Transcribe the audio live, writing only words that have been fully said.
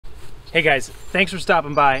Hey guys, thanks for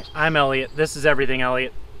stopping by. I'm Elliot. This is Everything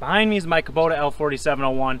Elliot. Behind me is my Kubota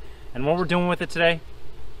L4701, and what we're doing with it today,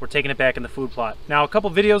 we're taking it back in the food plot. Now, a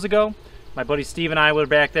couple videos ago, my buddy Steve and I were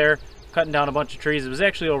back there cutting down a bunch of trees. It was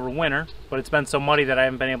actually over winter, but it's been so muddy that I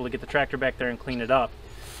haven't been able to get the tractor back there and clean it up.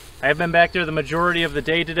 I have been back there the majority of the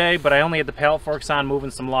day today, but I only had the pallet forks on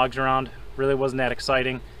moving some logs around. Really wasn't that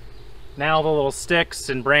exciting. Now the little sticks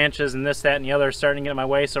and branches and this, that, and the other are starting to get in my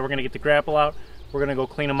way, so we're going to get the grapple out. We're going to go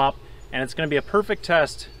clean them up. And it's going to be a perfect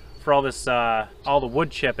test for all this, all the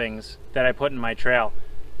wood chippings that I put in my trail.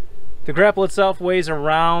 The grapple itself weighs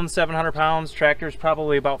around 700 pounds. Tractor's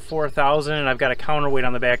probably about 4,000, and I've got a counterweight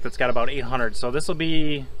on the back that's got about 800. So this will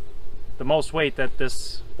be the most weight that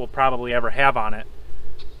this will probably ever have on it.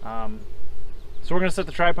 So we're going to set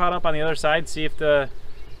the tripod up on the other side, see if the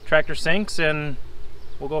tractor sinks, and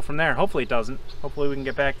we'll go from there. Hopefully it doesn't. Hopefully we can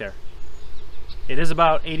get back there. It is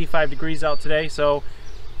about 85 degrees out today, so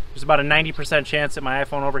there's about a 90% chance that my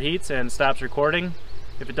iPhone overheats and stops recording.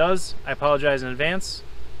 If it does, I apologize in advance.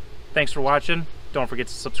 Thanks for watching. Don't forget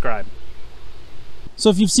to subscribe. So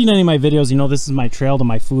if you've seen any of my videos, you know this is my trail to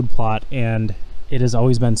my food plot, and it has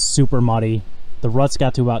always been super muddy. The ruts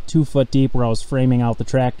got to about 2 foot deep where I was framing out the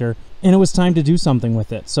tractor, and it was time to do something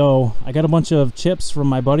with it. So I got a bunch of chips from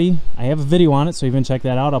my buddy. I have a video on it, so even check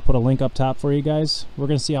that out. I'll put a link up top for you guys. We're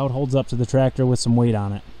gonna see how it holds up to the tractor with some weight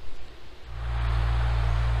on it.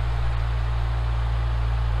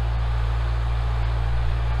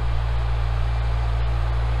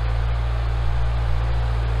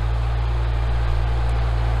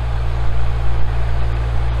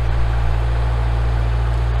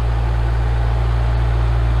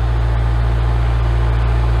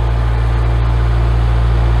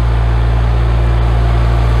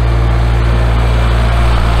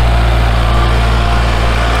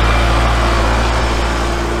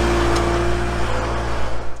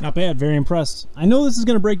 Not bad, very impressed. I know this is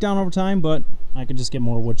going to break down over time, but I could just get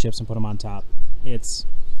more wood chips and put them on top. It's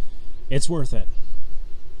worth it.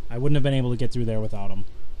 I wouldn't have been able to get through there without them.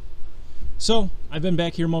 So, I've been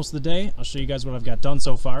back here most of the day. I'll show you guys what I've got done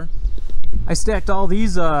so far. I stacked all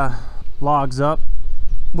these logs up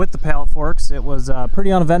with the pallet forks. It was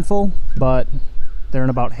pretty uneventful, but they're in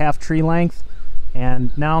about half tree length.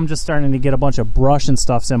 And now I'm just starting to get a bunch of brush and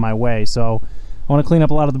stuff's in my way. So, I want to clean up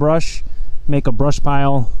a lot of the brush, make a brush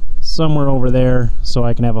pile somewhere over there so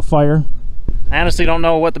I can have a fire. I honestly don't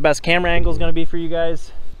know what the best camera angle is going to be for you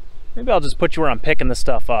guys. Maybe I'll just put you where I'm picking the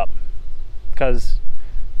stuff up, because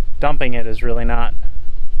dumping it is really not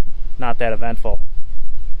that eventful.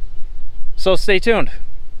 So stay tuned.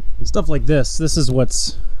 Stuff like this is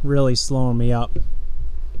what's really slowing me up.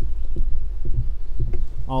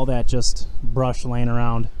 All that just brush laying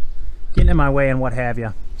around, getting in my way and what have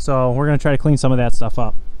you. So we're going to try to clean some of that stuff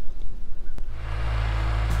up.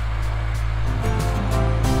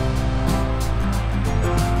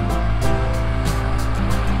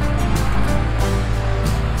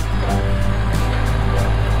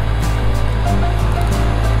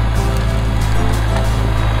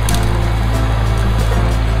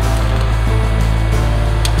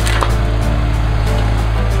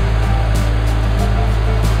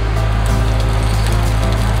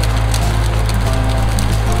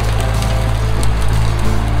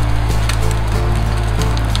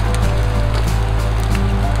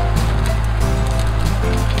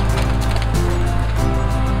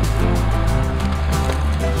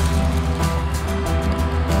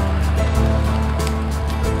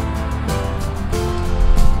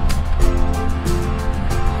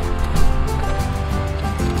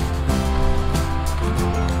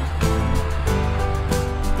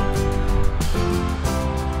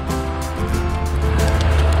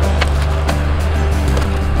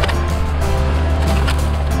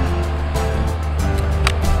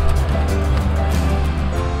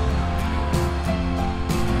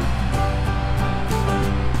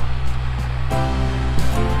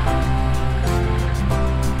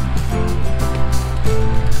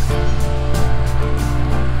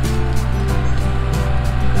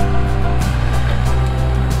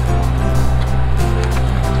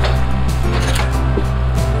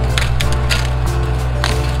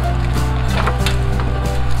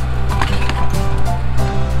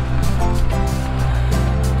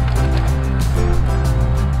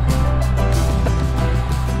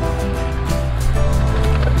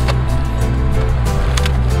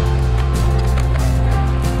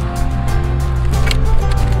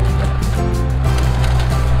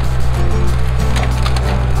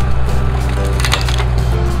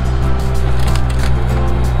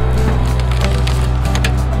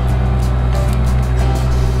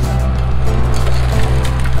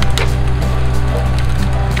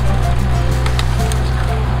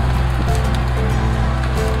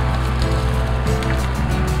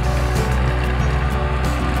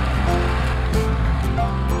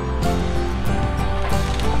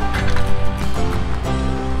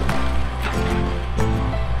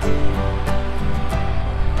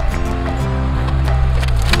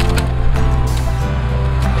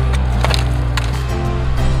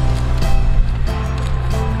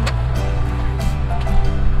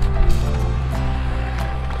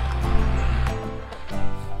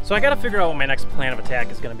 So I gotta figure out what my next plan of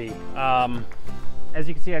attack is gonna be. As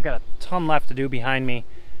you can see, I've got a ton left to do behind me.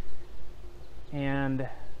 And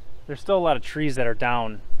there's still a lot of trees that are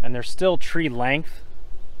down, and they're still tree length.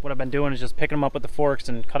 What I've been doing is just picking them up with the forks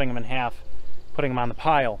and cutting them in half, putting them on the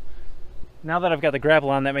pile. Now that I've got the grapple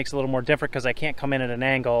on, that makes it a little more different because I can't come in at an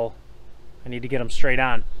angle. I need to get them straight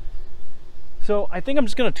on. So I think I'm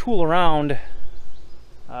just gonna tool around,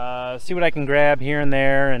 see what I can grab here and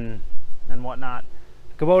there and whatnot.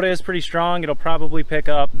 The Kubota is pretty strong. It'll probably pick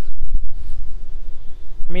up,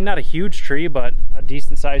 I mean, not a huge tree, but a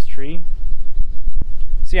decent sized tree.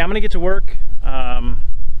 So yeah, I'm gonna get to work,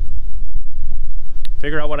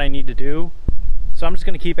 figure out what I need to do. So I'm just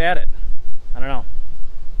gonna keep at it. I don't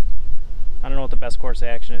know what the best course of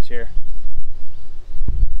action is here.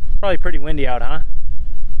 Probably pretty windy out, huh?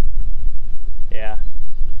 Yeah.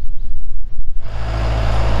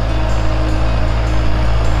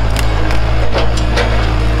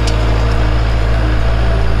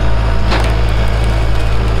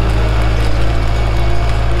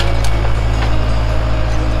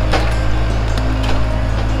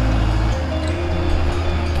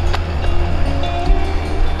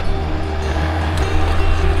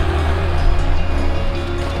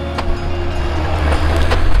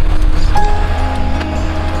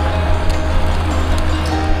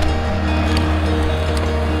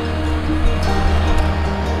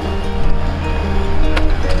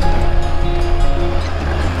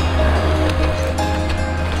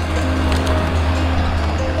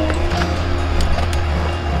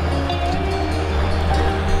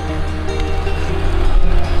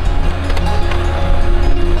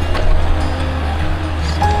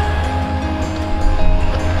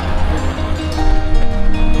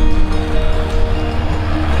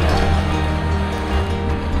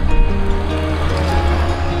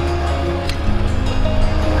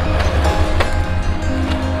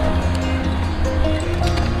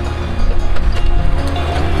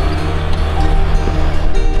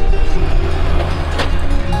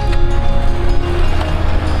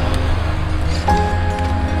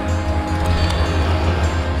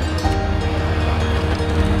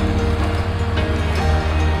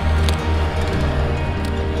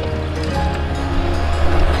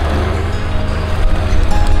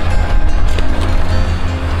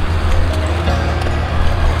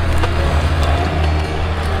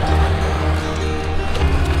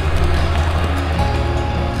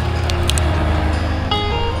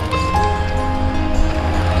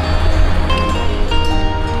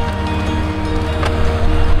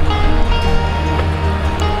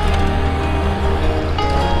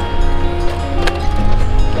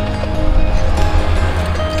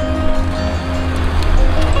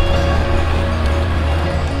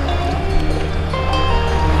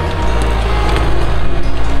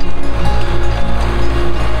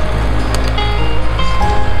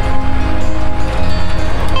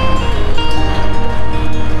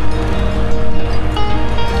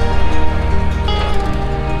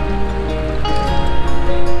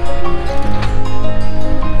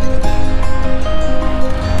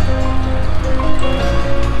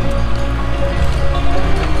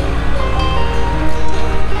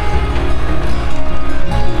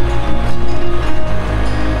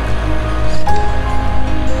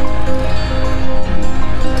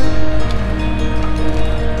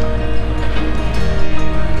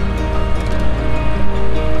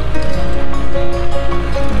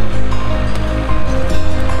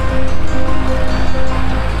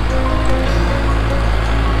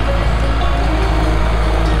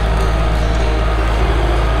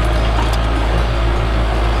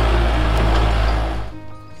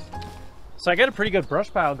 So I got a pretty good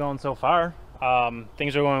brush pile going so far.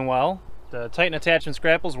 Things are going well. The Titan attachment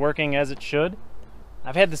scrapple's working as it should.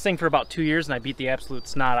 I've had this thing for about 2 years and I beat the absolute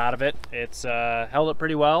snot out of it. It's held up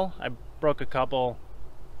pretty well. I broke a couple,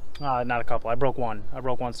 not a couple, I broke one. I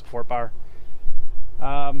broke one support bar.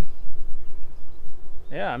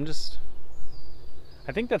 Yeah,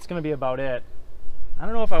 I think that's gonna be about it. I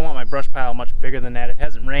don't know if I want my brush pile much bigger than that. It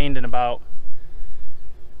hasn't rained in about,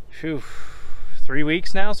 3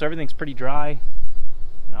 weeks now, so everything's pretty dry.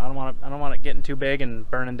 You know, I don't want it getting too big and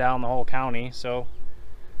burning down the whole county, so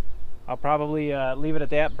I'll probably leave it at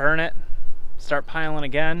that, burn it, start piling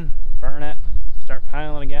again, burn it, start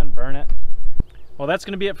piling again, burn it. Well, that's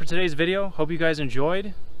going to be it for today's video. Hope you guys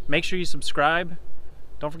enjoyed. Make sure you subscribe.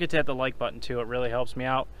 Don't forget to hit the like button too. It really helps me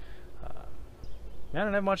out. I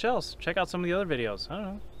don't have much else. Check out some of the other videos. I don't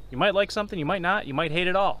know. You might like something, you might not, you might hate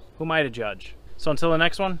it all. Who am I to judge? So until the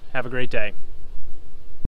next one, have a great day.